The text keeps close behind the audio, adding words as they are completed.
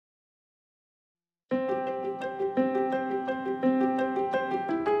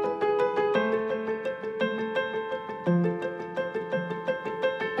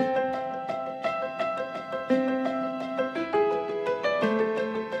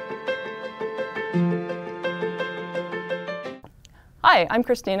Hi, I'm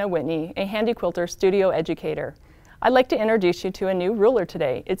Christina Whitney, a Handi Quilter studio educator. I'd like to introduce you to a new ruler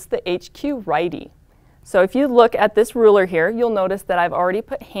today. It's the HQ Righty. So if you look at this ruler here, you'll notice that I've already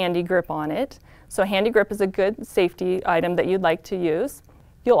put Handi Grip on it. So Handi Grip is a good safety item that you'd like to use.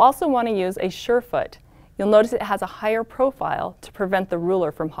 You'll also want to use a Surefoot. You'll notice it has a higher profile to prevent the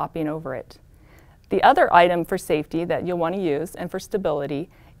ruler from hopping over it. The other item for safety that you'll want to use and for stability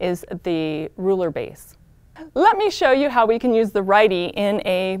is the ruler base. Let me show you how we can use the Righty in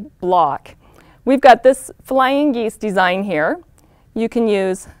a block. We've got this flying geese design here. You can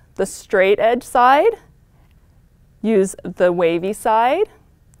use the straight edge side, use the wavy side,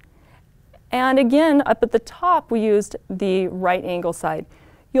 and again up at the top we used the right angle side.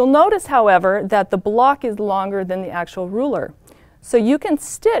 You'll notice, however, that the block is longer than the actual ruler. So you can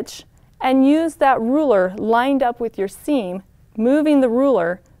stitch and use that ruler lined up with your seam, moving the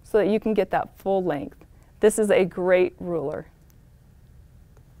ruler so that you can get that full length. This is a great ruler.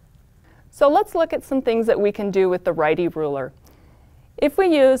 So let's look at some things that we can do with the Righty ruler. If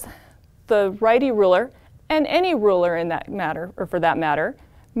we use the Righty ruler, and any ruler in that matter, or for that matter,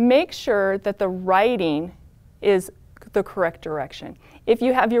 make sure that the writing is the correct direction. If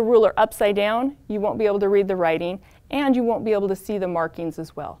you have your ruler upside down, you won't be able to read the writing, and you won't be able to see the markings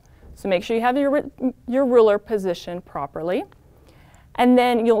as well. So make sure you have your ruler positioned properly. And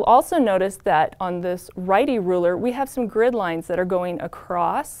then you'll also notice that on this Righty ruler, we have some grid lines that are going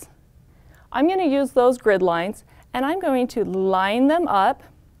across. I'm going to use those grid lines, and I'm going to line them up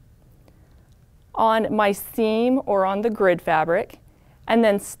on my seam or on the grid fabric, and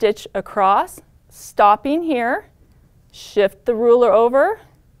then stitch across, stopping here, shift the ruler over,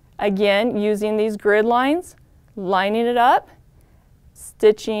 again using these grid lines, lining it up,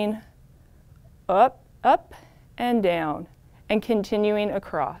 stitching up, up, and down, and continuing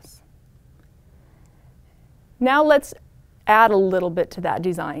across. Now let's add a little bit to that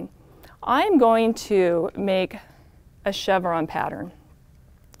design. I'm going to make a chevron pattern.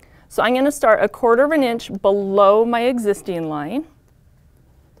 So I'm going to start 1/4 inch below my existing line.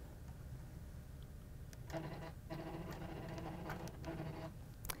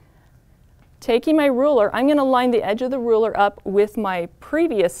 Taking my ruler, I'm going to line the edge of the ruler up with my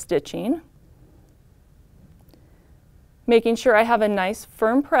previous stitching, making sure I have a nice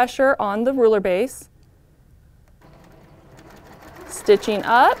firm pressure on the ruler base, stitching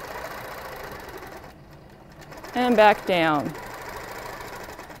up and back down.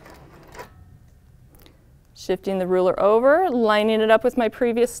 Shifting the ruler over, lining it up with my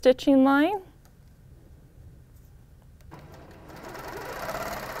previous stitching line.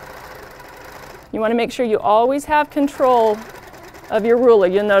 You want to make sure you always have control of your ruler.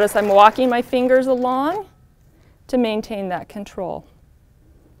 You'll notice I'm walking my fingers along to maintain that control.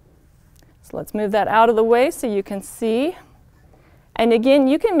 So let's move that out of the way so you can see. And again,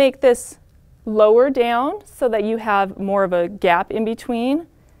 you can make this lower down so that you have more of a gap in between,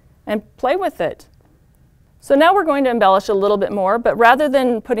 and play with it. So now we're going to embellish a little bit more, but rather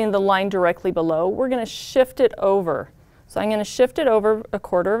than putting the line directly below, we're going to shift it over. So I'm going to shift it over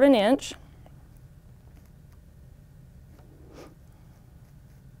 1/4 inch.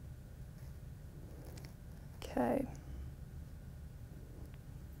 Okay.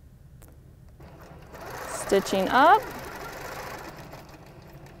 Stitching up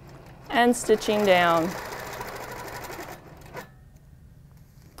and stitching down.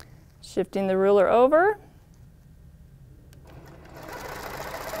 Shifting the ruler over.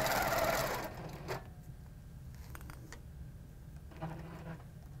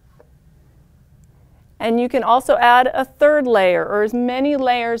 And you can also add a 3rd layer, or as many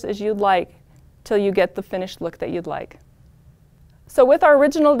layers as you'd like, till you get the finished look that you'd like. So with our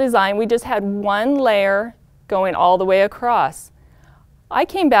original design, we just had 1 layer going all the way across. I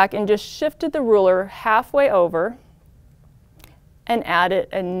came back and just shifted the ruler halfway over and added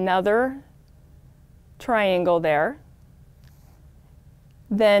another triangle there.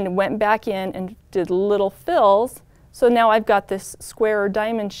 Then went back in and did little fills. So now I've got this square or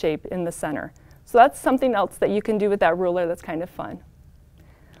diamond shape in the center. So that's something else that you can do with that ruler that's kind of fun.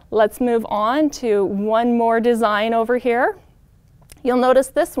 Let's move on to one more design over here. You'll notice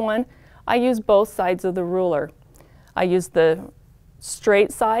this one, I use both sides of the ruler. I use the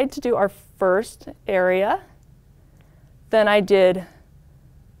straight side to do our first area. Then I did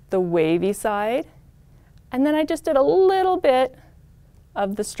the wavy side. And then I just did a little bit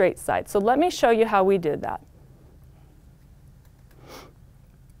of the straight side. So let me show you how we did that.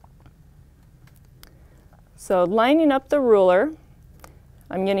 So lining up the ruler,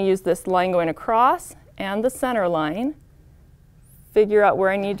 I'm going to use this line going across and the center line. Figure out where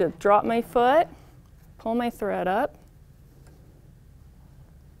I need to drop my foot, pull my thread up,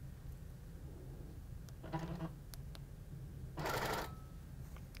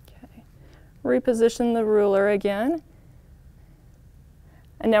 reposition the ruler again.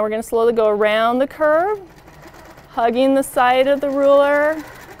 And now we're going to slowly go around the curve, hugging the side of the ruler,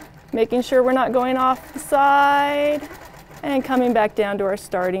 making sure we're not going off the side, and coming back down to our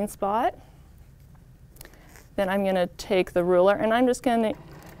starting spot. Then I'm going to take the ruler and I'm just going to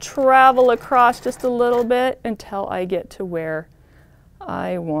travel across just a little bit until I get to where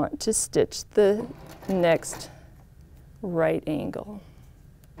I want to stitch the next right angle.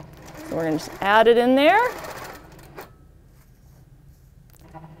 So we're going to just add it in there.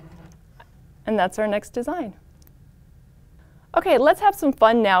 And that's our next design. Okay, let's have some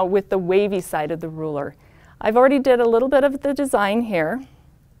fun now with the wavy side of the ruler. I've already did a little bit of the design here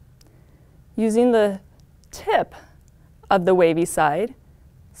using the tip of the wavy side,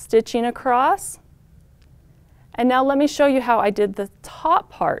 stitching across. And now let me show you how I did the top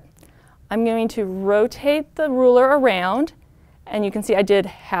part. I'm going to rotate the ruler around, and you can see I did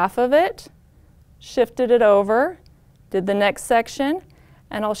half of it, shifted it over, did the next section,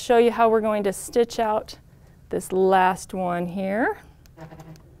 and I'll show you how we're going to stitch out this last one here.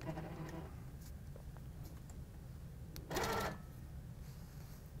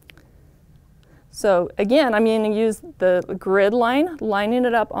 So again, I'm going to use the grid line, lining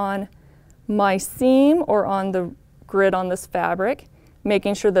it up on my seam or on the grid on this fabric,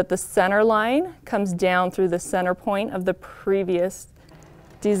 making sure that the center line comes down through the center point of the previous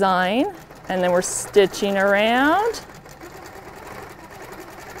design, and then we're stitching around.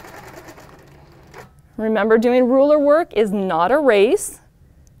 Remember, doing ruler work is not a race.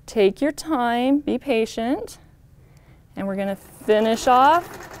 Take your time, be patient, and we're going to finish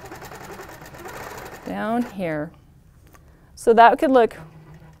off down here. So that could look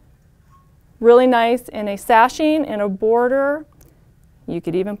really nice in a sashing, in a border. You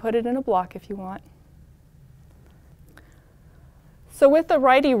could even put it in a block if you want. So with the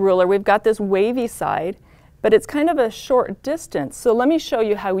Righty ruler, we've got this wavy side, but it's kind of a short distance. So let me show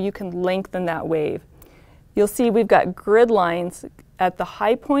you how you can lengthen that wave. You'll see we've got grid lines at the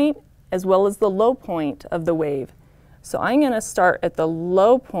high point as well as the low point of the wave. So I'm going to start at the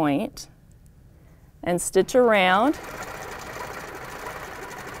low point and stitch around,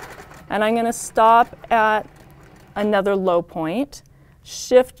 and I'm going to stop at another low point,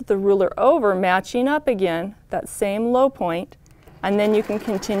 shift the ruler over, matching up again, that same low point, and then you can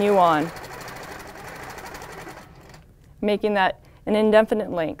continue on, making that an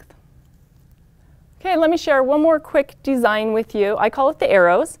indefinite length. Okay, let me share one more quick design with you. I call it the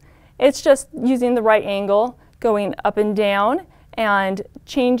arrows. It's just using the right angle, going up and down, and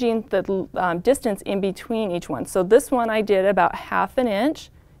changing the distance in between each one. So this one I did about ½ an inch.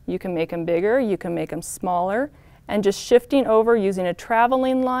 You can make them bigger, you can make them smaller, and just shifting over using a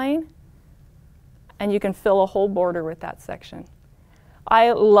traveling line, and you can fill a whole border with that section.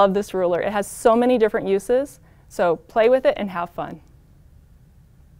 I love this ruler. It has so many different uses, so play with it and have fun.